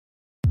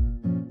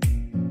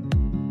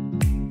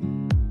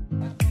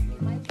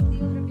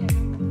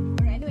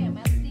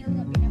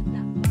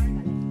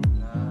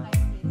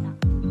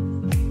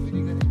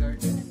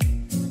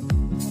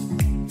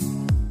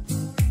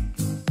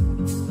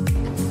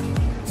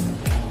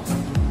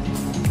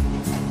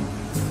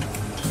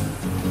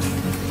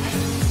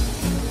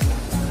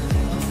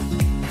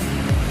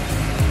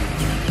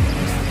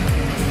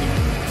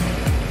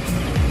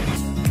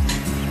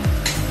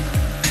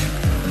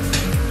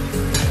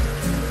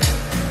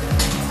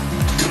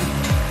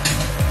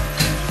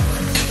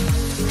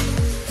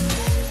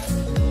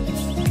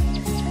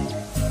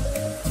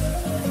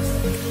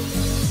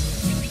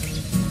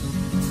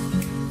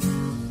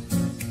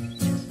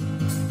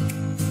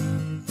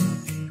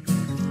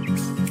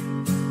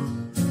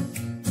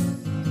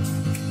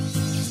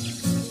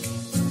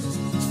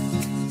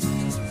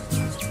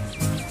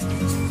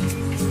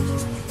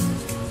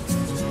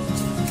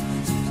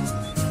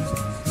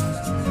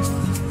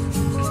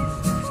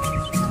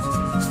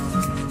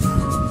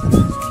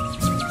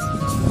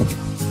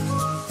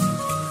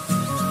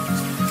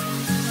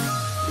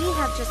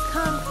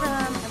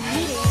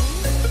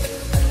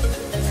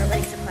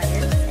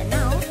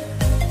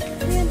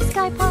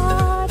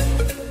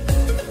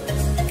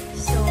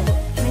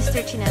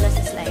chinelas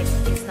is life.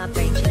 It's not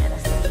wearing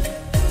chinelas.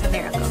 It's a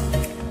miracle.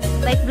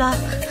 Light block.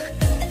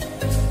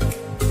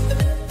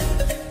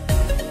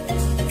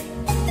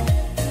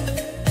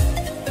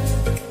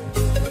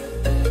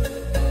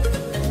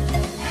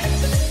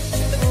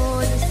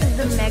 Oh, this is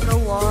the mega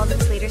wall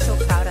that Slater's so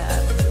proud of.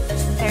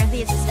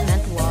 Apparently it's a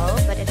cement wall,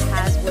 but it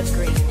has wood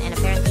grain, and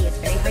apparently it's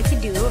very hard to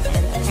do,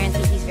 and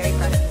apparently he's very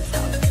proud of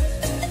himself.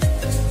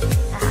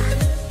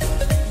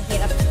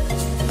 Hirap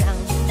ng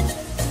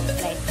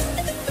life.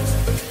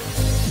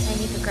 I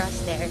need to cross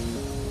there.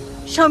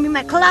 Show me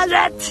my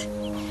closet!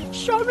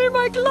 Show me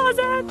my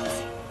closet!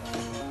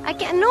 I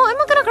can't, no, I'm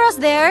not gonna cross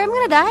there. I'm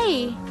gonna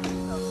die.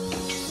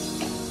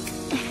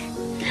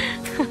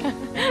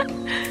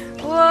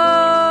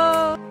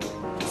 Whoa!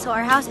 So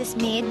our house is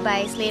made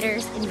by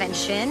Slater's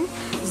invention,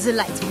 the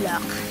light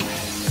block.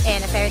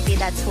 And apparently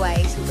that's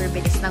why super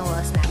bilis ng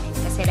walls namin.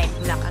 Kasi light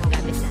block ang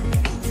gamit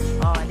natin.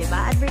 Oh,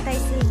 diba?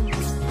 Advertising.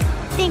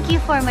 Thank you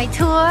for my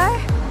tour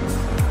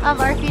of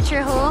our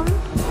future home,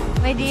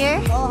 my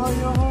dear. Oh,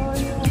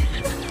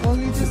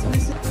 only just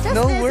visit.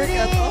 No visiting. work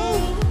at all.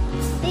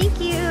 Thank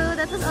you.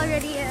 That was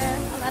already a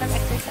lot of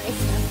exercise.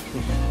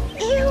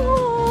 Ew,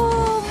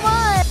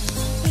 what?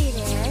 Hey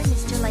there,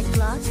 Mr. Light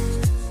Block.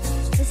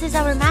 This is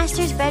our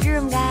master's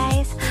bedroom,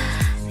 guys.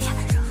 We have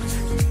a roof.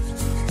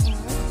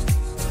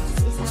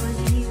 And this is our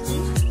view.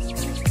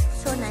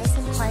 So nice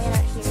and quiet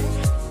out here.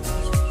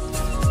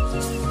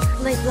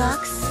 Light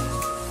blocks.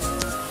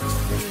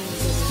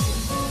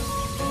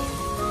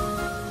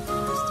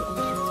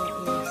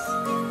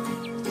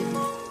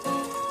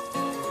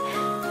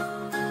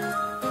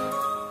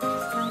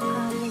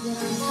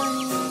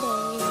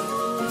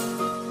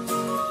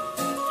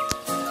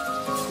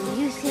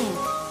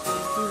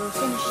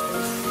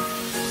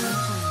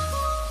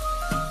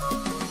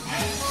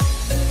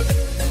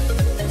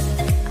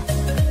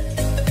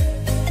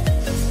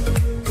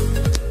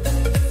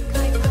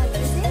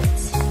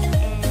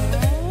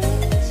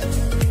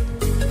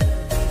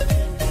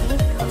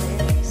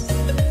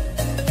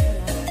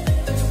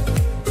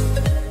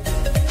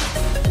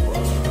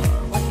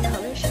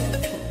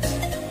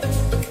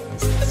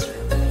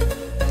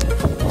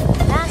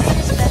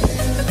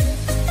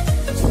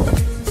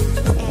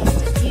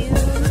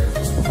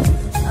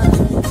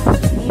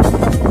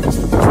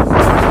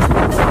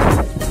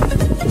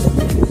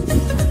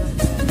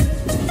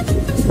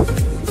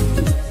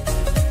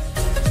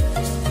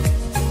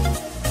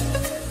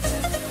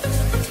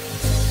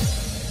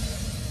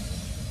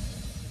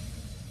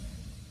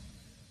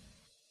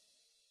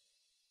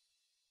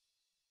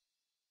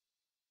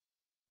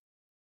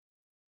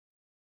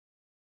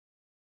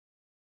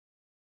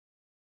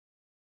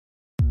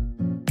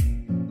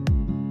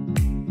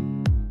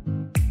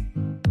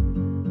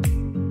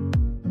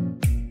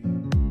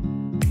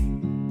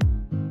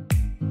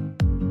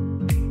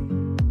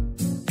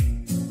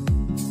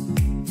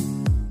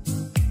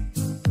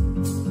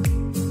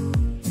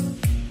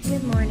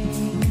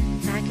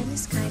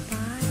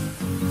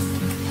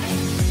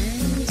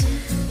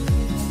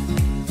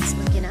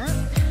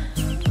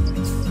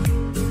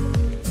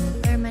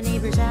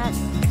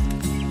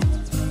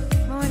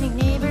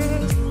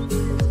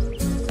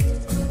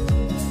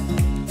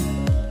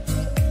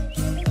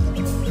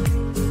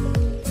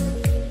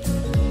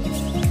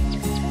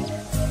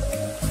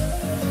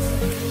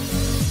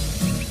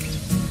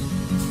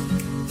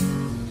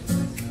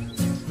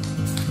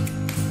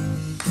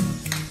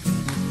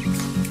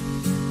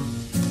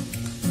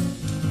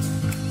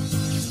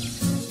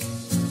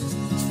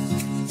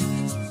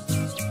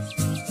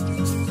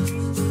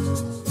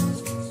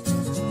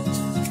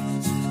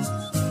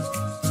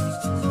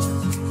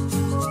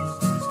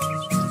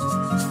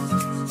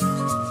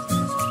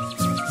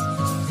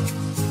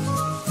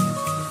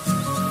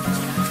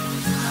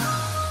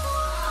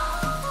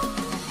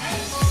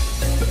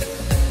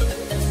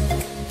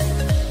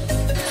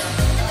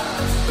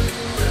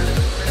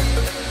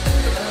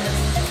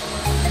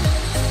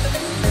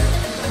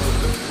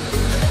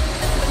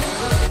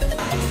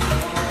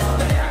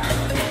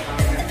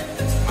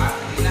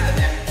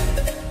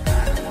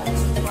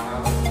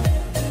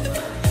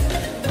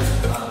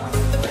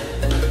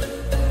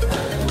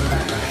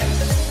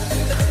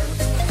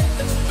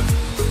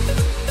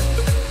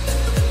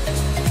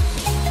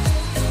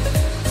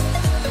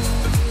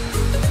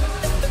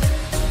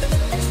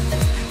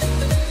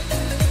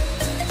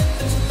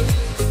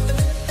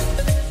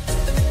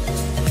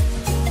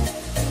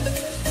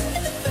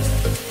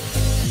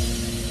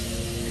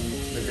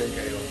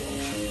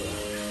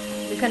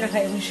 Gonna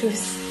buy more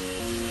shoes.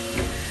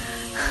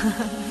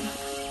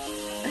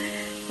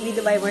 We need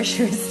to buy more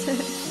shoes.